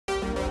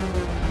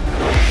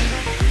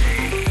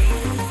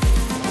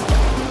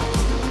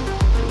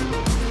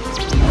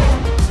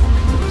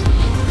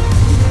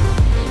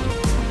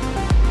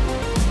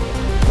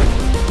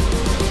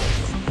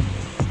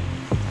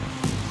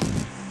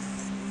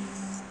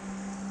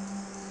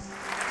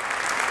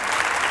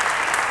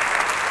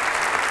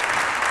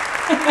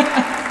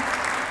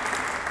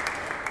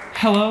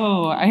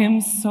Hello, I am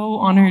so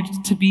honored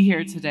to be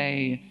here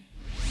today.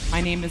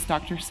 My name is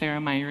Dr. Sarah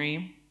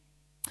Myhre.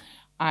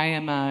 I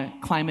am a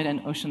climate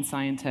and ocean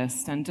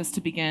scientist, and just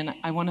to begin,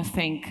 I want to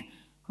thank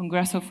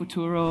Congreso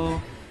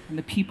Futuro and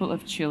the people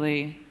of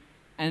Chile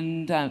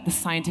and the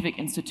scientific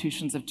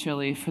institutions of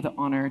Chile for the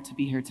honor to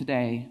be here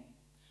today.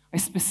 I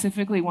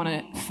specifically want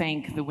to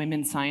thank the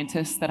women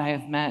scientists that I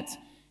have met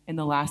in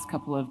the last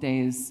couple of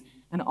days,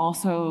 and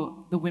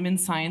also the women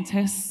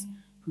scientists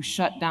who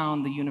shut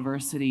down the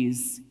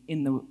universities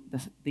in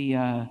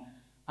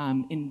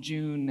in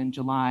June and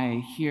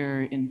July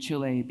here in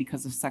Chile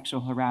because of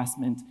sexual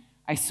harassment.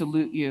 I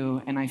salute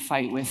you and I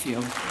fight with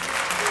you.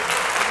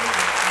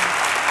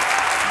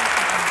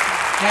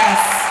 Yes.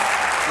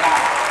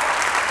 Yeah.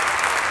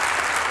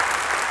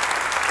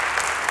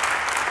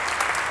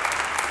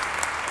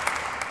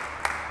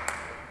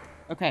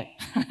 Okay.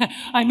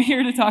 I'm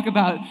here to talk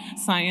about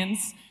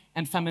science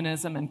and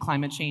feminism and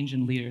climate change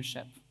and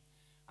leadership.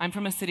 I'm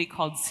from a city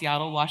called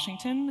Seattle,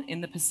 Washington,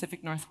 in the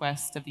Pacific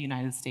Northwest of the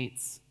United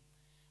States.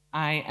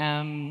 I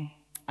am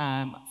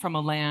from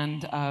a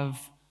land of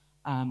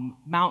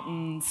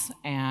mountains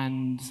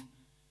and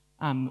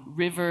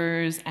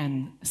rivers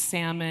and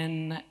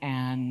salmon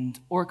and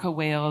orca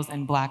whales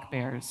and black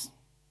bears.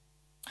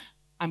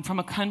 I'm from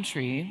a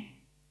country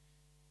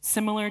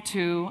similar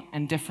to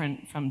and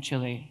different from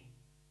Chile.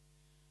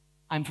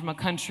 I'm from a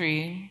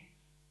country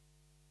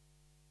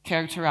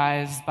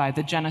characterized by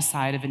the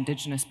genocide of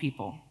indigenous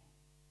people.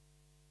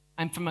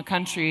 I'm from a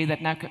country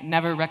that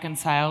never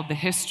reconciled the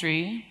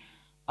history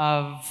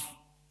of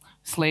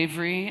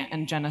slavery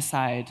and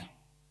genocide.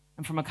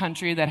 I'm from a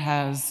country that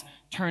has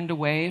turned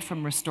away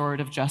from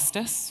restorative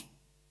justice.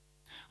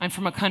 I'm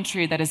from a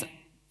country that is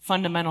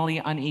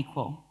fundamentally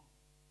unequal.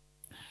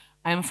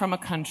 I am from a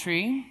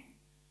country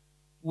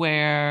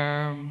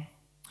where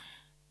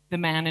the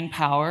man in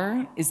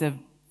power is a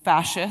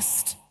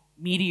fascist,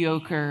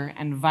 mediocre,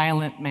 and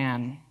violent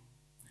man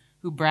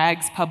who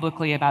brags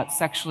publicly about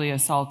sexually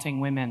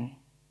assaulting women.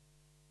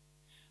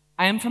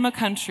 I am from a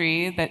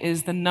country that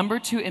is the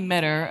 #2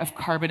 emitter of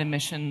carbon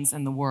emissions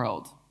in the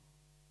world.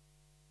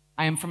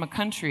 I am from a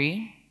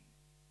country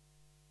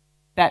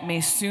that may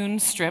soon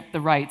strip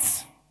the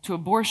rights to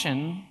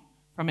abortion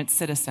from its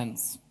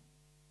citizens.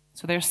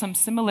 So there's some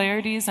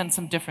similarities and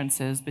some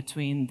differences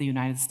between the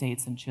United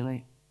States and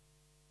Chile.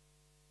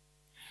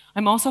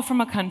 I'm also from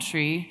a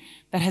country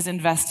that has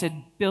invested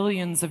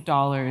billions of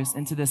dollars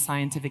into the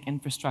scientific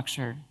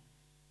infrastructure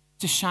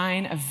to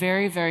shine a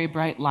very, very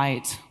bright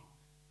light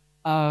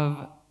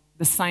of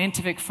the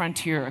scientific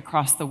frontier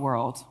across the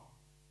world.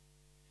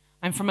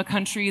 I'm from a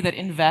country that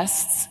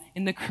invests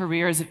in the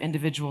careers of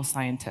individual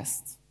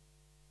scientists.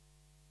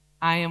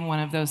 I am one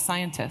of those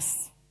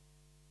scientists.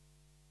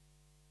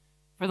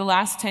 For the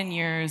last 10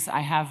 years,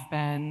 I have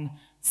been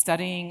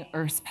studying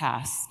Earth's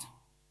past,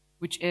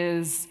 which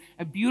is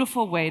a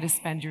beautiful way to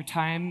spend your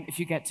time if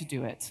you get to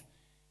do it.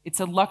 It's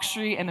a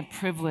luxury and a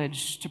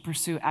privilege to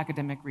pursue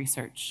academic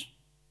research.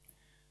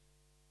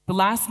 The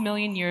last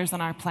million years on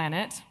our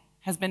planet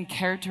has been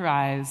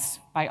characterized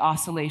by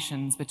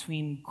oscillations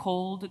between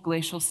cold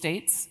glacial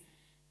states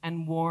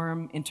and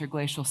warm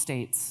interglacial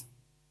states.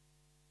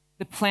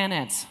 The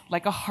planet,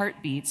 like a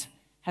heartbeat,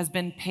 has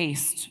been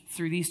paced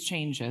through these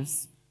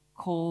changes,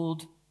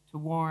 cold to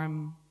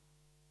warm,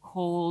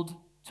 cold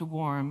to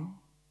warm.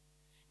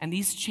 And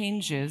these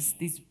changes,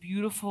 this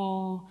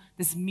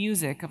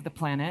music of the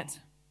planet,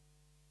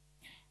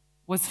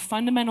 was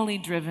fundamentally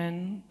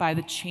driven by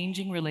the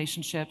changing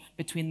relationship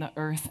between the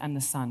Earth and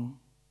the sun.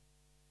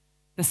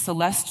 The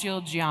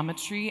celestial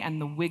geometry and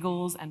the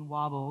wiggles and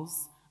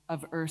wobbles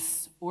of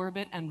Earth's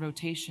orbit and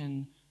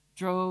rotation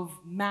drove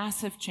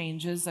massive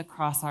changes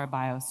across our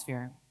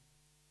biosphere.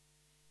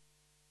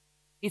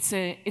 It's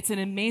an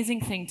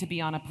amazing thing to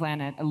be on a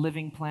planet, a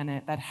living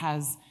planet, that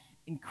has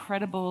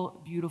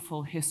incredible,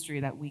 beautiful history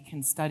that we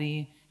can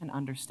study and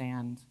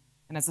understand.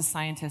 And as a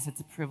scientist,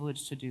 it's a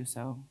privilege to do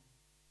so.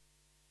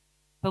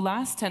 The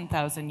last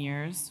 10,000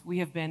 years, we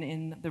have been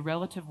in the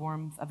relative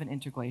warmth of an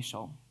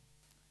interglacial,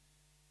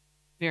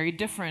 very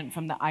different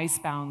from the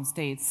icebound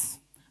states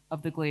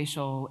of the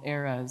glacial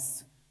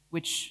eras,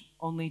 which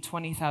only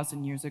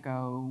 20,000 years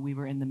ago we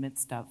were in the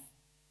midst of.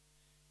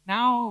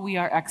 Now we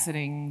are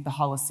exiting the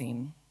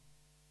Holocene,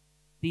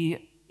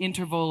 the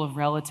interval of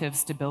relative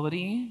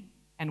stability,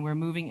 and we're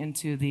moving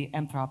into the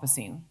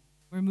Anthropocene.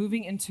 We're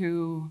moving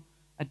into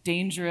a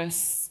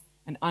dangerous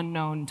and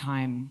unknown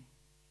time,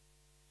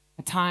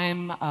 a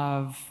time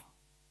of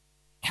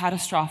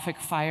catastrophic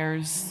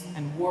fires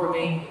and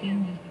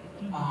warming,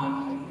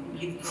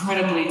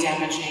 incredibly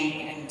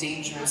damaging and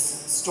dangerous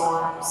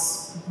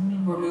storms.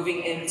 We're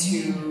moving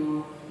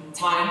into a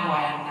time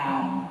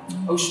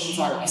when oceans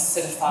are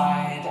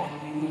acidified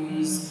and we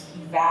lose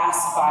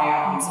vast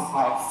biomes of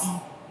life.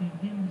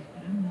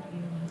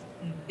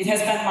 It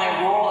has been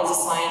my role as a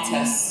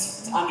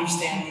scientist to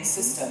understand these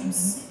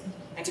systems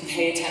and to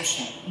pay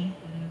attention.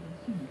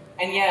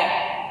 And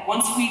yet,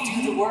 once we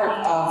do the work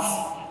of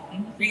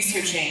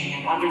researching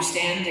and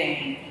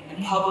understanding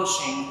and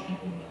publishing,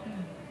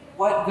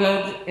 What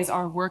good is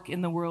our work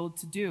in the world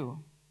to do?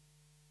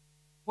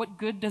 What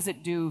good does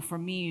it do for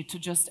me to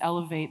just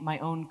elevate my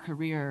own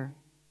career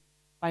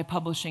by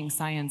publishing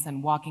science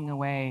and walking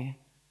away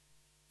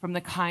from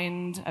the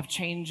kind of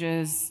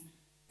changes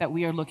that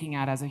we are looking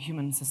at as a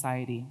human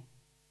society?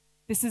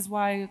 This is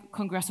why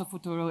Congreso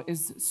Futuro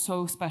is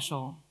so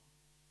special.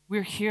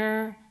 We're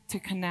here to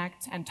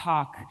connect and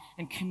talk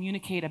and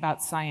communicate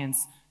about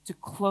science, to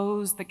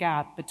close the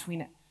gap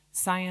between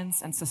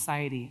science and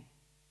society,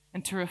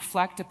 and to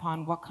reflect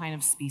upon what kind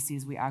of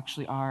species we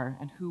actually are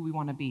and who we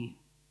want to be.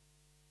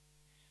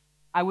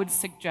 I would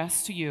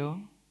suggest to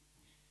you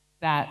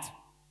that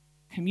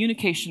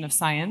communication of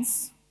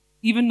science,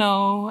 even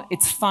though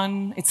it's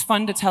fun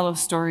to tell a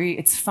story,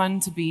 it's fun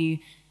to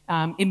be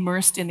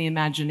immersed in the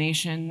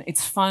imagination,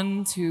 it's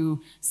fun to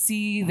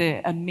see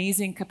the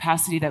amazing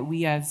capacity that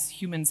we as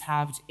humans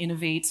have to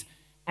innovate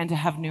and to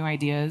have new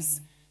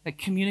ideas, that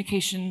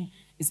communication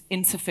is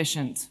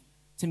insufficient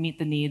to meet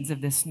the needs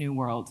of this new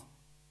world.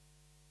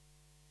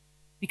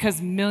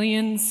 Because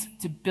millions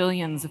to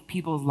billions of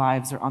people's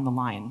lives are on the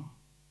line.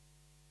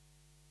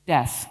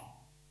 Death,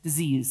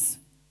 disease,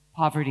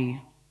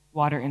 poverty,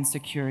 water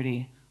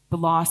insecurity, the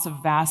loss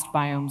of vast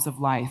biomes of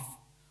life,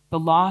 the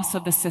loss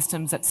of the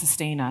systems that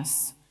sustain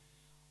us,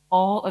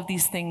 all of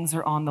these things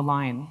are on the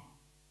line.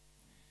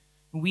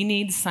 We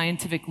need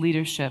scientific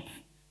leadership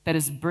that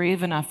is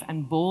brave enough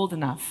and bold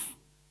enough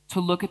to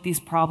look at these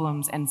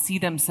problems and see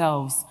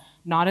themselves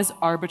not as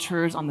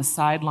arbiters on the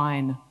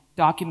sideline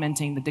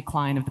documenting the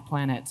decline of the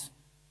planet,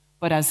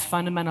 but as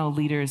fundamental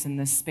leaders in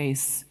this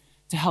space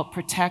to help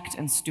protect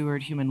and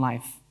steward human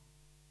life.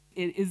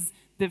 It is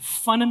the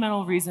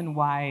fundamental reason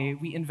why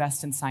we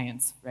invest in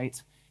science,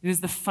 right? It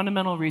is the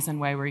fundamental reason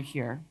why we're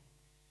here.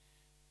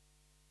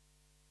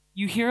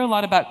 You hear a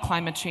lot about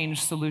climate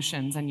change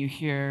solutions, and you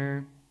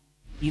hear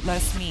eat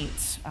less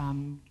meat,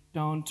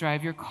 don't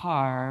drive your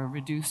car,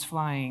 reduce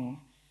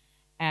flying.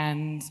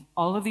 And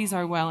all of these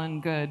are well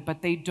and good,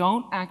 but they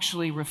don't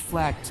actually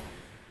reflect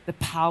the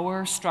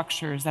power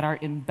structures that are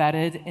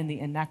embedded in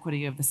the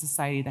inequity of the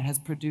society that has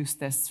produced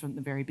this from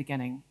the very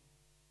beginning.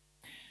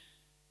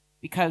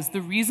 Because the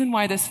reason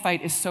why this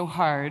fight is so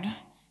hard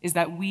is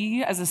that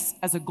we, as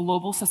a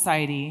global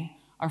society,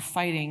 are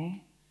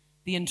fighting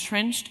the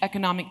entrenched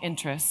economic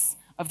interests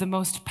of the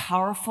most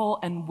powerful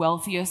and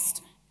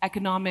wealthiest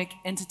economic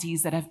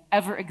entities that have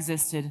ever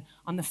existed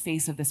on the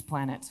face of this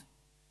planet.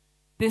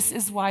 This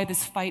is why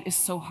this fight is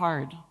so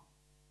hard.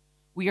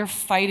 We are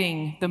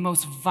fighting the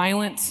most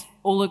violent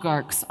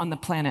oligarchs on the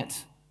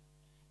planet.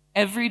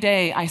 Every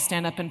day I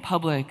stand up in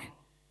public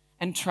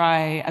and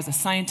try, as a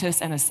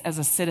scientist and as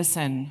a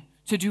citizen,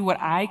 to do what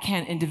I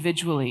can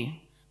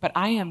individually, but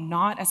I am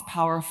not as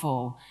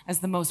powerful as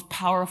the most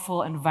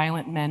powerful and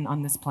violent men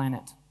on this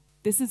planet.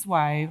 This is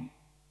why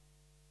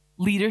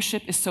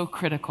leadership is so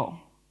critical.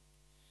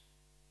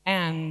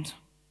 And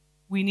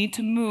we need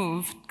to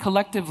move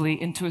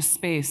collectively into a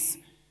space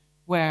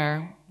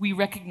where we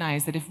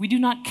recognize that if we do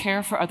not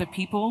care for other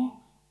people,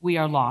 we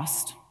are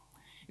lost.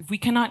 If we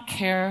cannot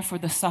care for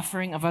the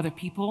suffering of other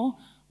people,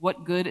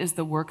 what good is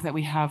the work that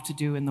we have to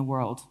do in the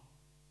world?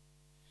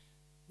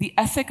 The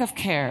ethic of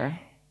care,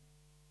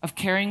 of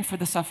caring for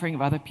the suffering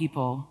of other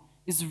people,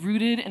 is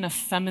rooted in a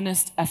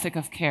feminist ethic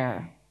of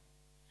care,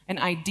 an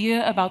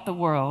idea about the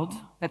world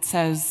that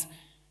says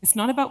it's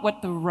not about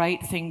what the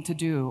right thing to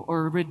do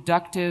or a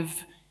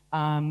reductive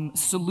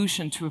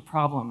solution to a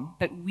problem,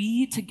 that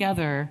we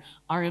together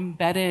are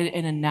embedded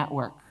in a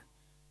network.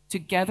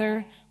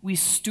 Together, we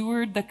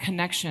steward the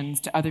connections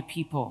to other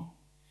people.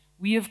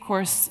 We, of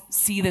course,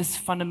 see this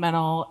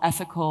fundamental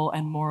ethical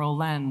and moral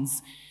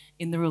lens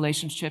in the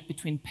relationship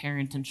between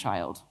parent and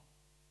child.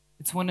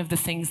 It's one of the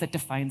things that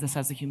defines us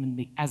as a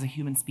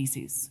human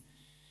species.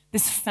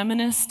 This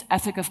feminist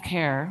ethic of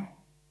care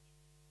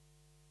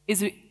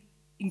is an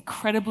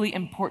incredibly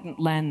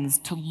important lens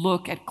to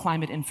look at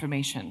climate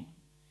information.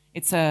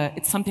 It's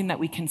something that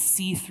we can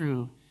see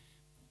through.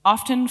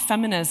 Often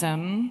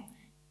feminism,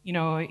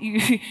 you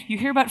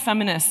hear about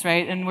feminists,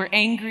 right? And we're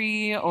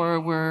angry or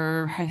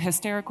we're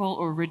hysterical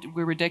or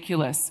we're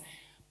ridiculous.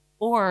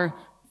 Or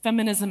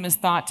feminism is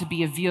thought to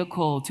be a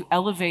vehicle to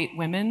elevate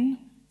women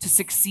to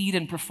succeed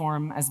and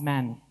perform as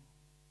men.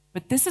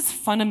 But this is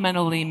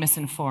fundamentally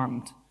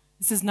misinformed.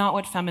 This is not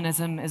what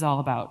feminism is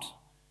all about.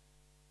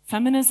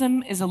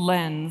 Feminism is a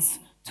lens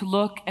to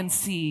look and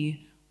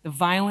see the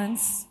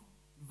violence,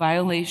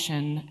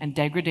 violation, and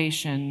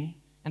degradation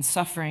and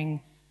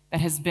suffering that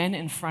has been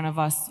in front of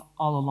us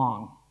all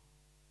along.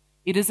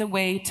 It is a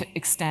way to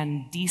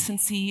extend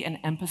decency and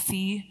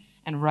empathy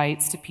and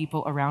rights to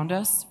people around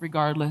us,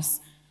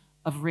 regardless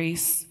of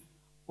race,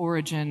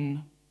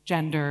 origin,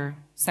 gender,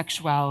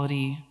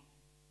 sexuality,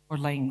 or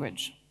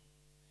language.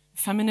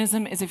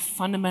 Feminism is a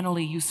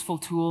fundamentally useful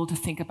tool to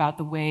think about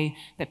the way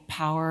that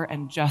power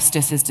and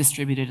justice is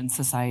distributed in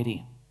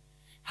society,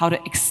 how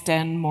to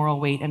extend moral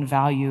weight and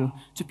value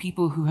to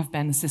people who have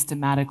been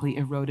systematically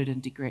eroded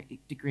and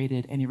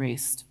degraded and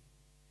erased.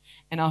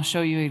 And I'll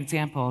tell you an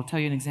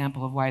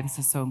example of why this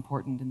is so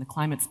important in the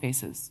climate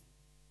spaces.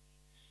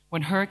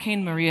 when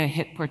Hurricane Maria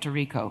hit Puerto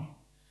Rico,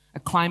 a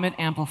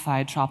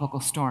climate-amplified tropical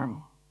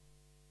storm.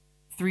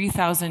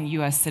 3,000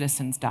 US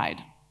citizens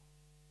died.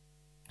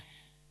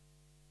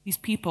 These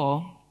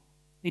people,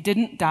 they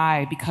didn't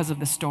die because of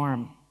the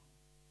storm.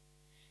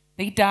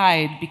 They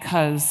died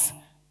because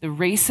the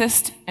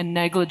racist and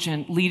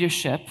negligent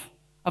leadership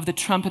of the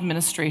Trump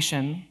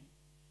administration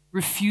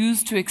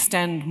refused to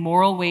extend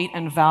moral weight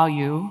and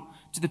value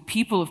to the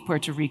people of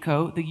Puerto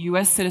Rico, the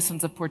US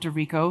citizens of Puerto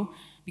Rico,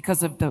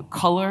 because of the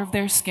color of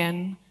their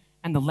skin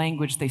and the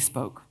language they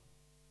spoke.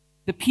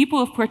 The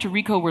people of Puerto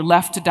Rico were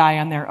left to die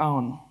on their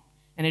own,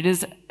 and it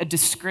is a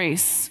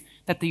disgrace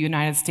that the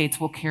United States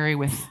will carry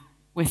with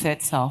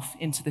itself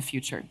into the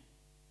future.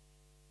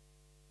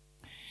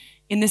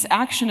 In this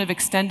action of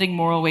extending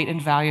moral weight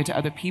and value to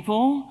other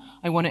people,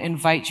 I want to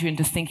invite you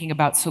into thinking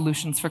about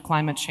solutions for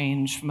climate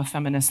change from a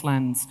feminist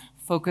lens,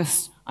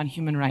 focused on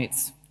human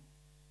rights.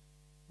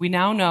 We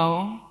now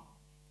know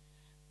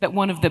that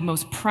one of the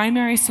most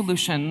primary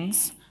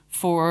solutions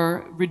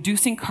for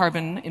reducing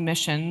carbon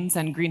emissions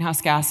and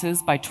greenhouse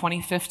gases by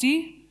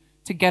 2050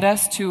 to get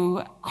us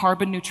to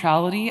carbon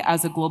neutrality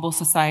as a global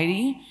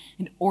society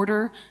in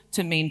order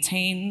to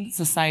maintain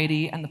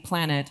society and the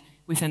planet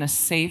within a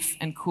safe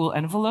and cool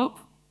envelope.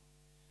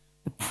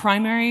 The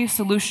primary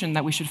solution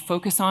that we should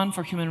focus on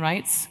for human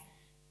rights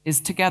is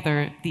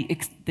together the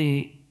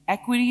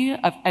equity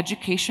of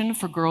education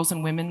for girls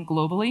and women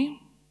globally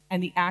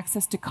and the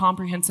access to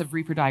comprehensive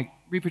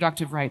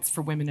reproductive rights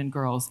for women and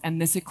girls.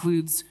 And this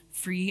includes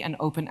free and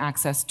open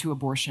access to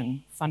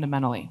abortion,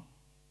 fundamentally.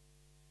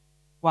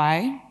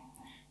 Why?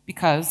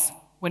 Because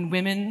when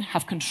women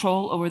have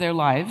control over their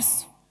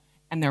lives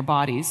and their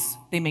bodies,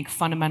 they make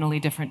fundamentally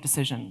different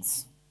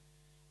decisions.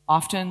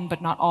 Often,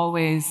 but not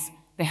always,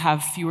 they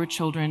have fewer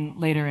children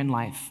later in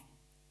life.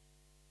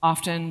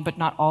 Often, but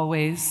not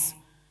always,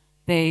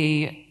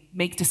 they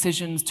make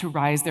decisions to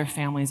rise their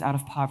families out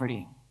of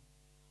poverty.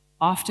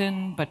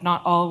 Often, but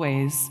not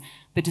always,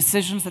 the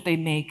decisions that they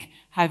make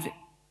have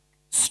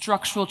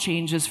structural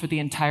changes for the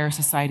entire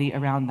society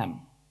around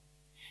them.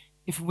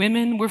 If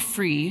women were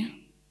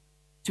free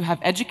to have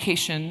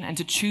education and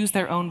to choose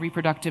their own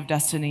reproductive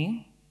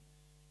destiny,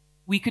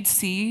 we could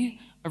see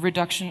a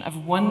reduction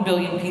of 1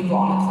 billion people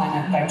on the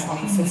planet by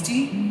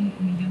 2050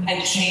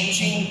 and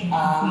changing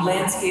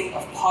landscape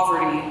of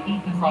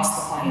poverty across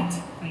the planet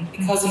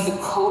because of the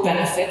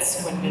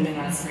co-benefits when women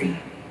are free.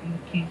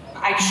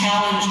 I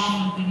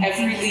challenge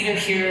every leader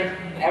here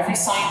and every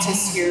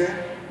scientist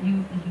here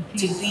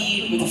to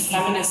lead with a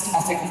feminist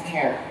ethic of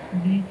care.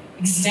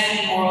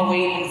 Extend moral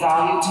weight and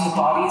value to the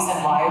bodies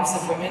and lives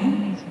of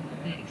women.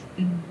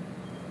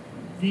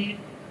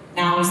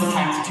 Now is the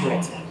time to do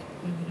it.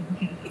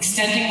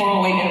 Extending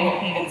moral weight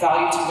and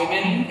value to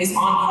women is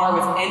on par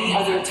with any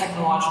other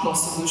technological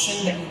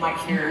solution that you might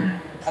hear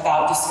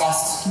about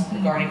discussed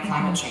regarding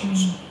climate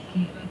change.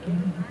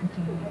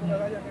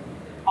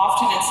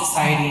 Often in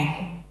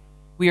society,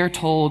 we are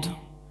told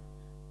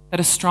that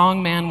a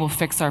strong man will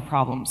fix our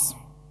problems.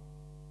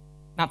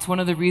 That's one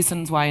of the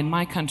reasons why in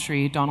my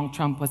country, Donald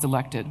Trump was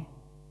elected.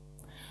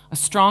 A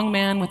strong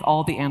man with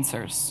all the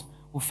answers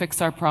will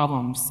fix our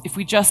problems if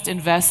we just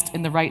invest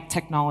in the right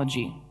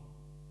technology.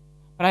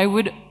 But I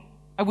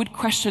would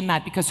question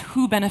that, because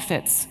who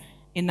benefits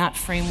in that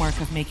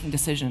framework of making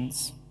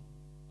decisions?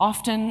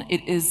 Often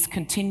it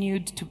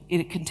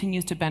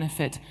continues to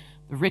benefit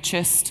the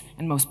richest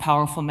and most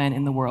powerful men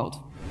in the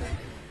world.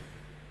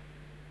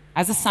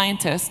 As a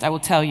scientist, I will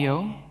tell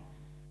you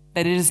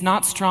that it is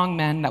not strong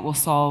men that will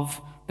solve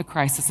the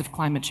crisis of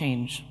climate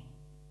change.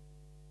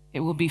 It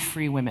will be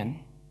free women.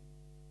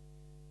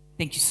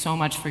 Thank you so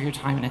much for your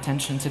time and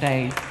attention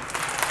today.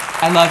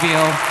 I love you.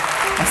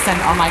 I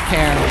send all my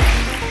care.